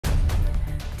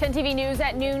10 TV News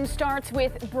at noon starts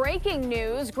with breaking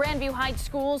news. Grandview Heights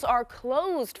schools are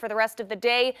closed for the rest of the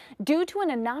day due to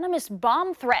an anonymous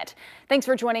bomb threat. Thanks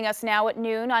for joining us now at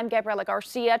noon. I'm Gabriela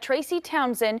Garcia. Tracy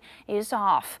Townsend is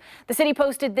off. The city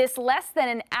posted this less than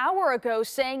an hour ago,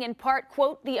 saying in part,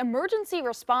 quote, the emergency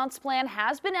response plan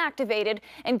has been activated,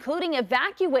 including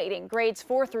evacuating grades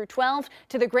 4 through 12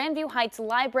 to the Grandview Heights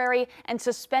Library and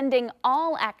suspending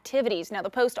all activities. Now,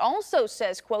 the post also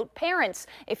says, quote, parents,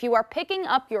 if you are picking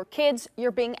up your kids,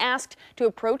 you're being asked to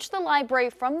approach the library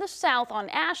from the south on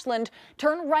Ashland,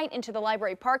 turn right into the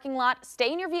library parking lot,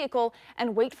 stay in your vehicle,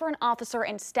 and wait for an officer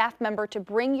and staff member to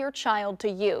bring your child to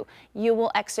you. You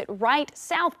will exit right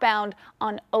southbound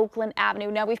on Oakland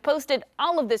Avenue. Now, we've posted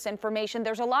all of this information.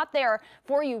 There's a lot there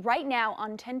for you right now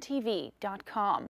on 10tv.com.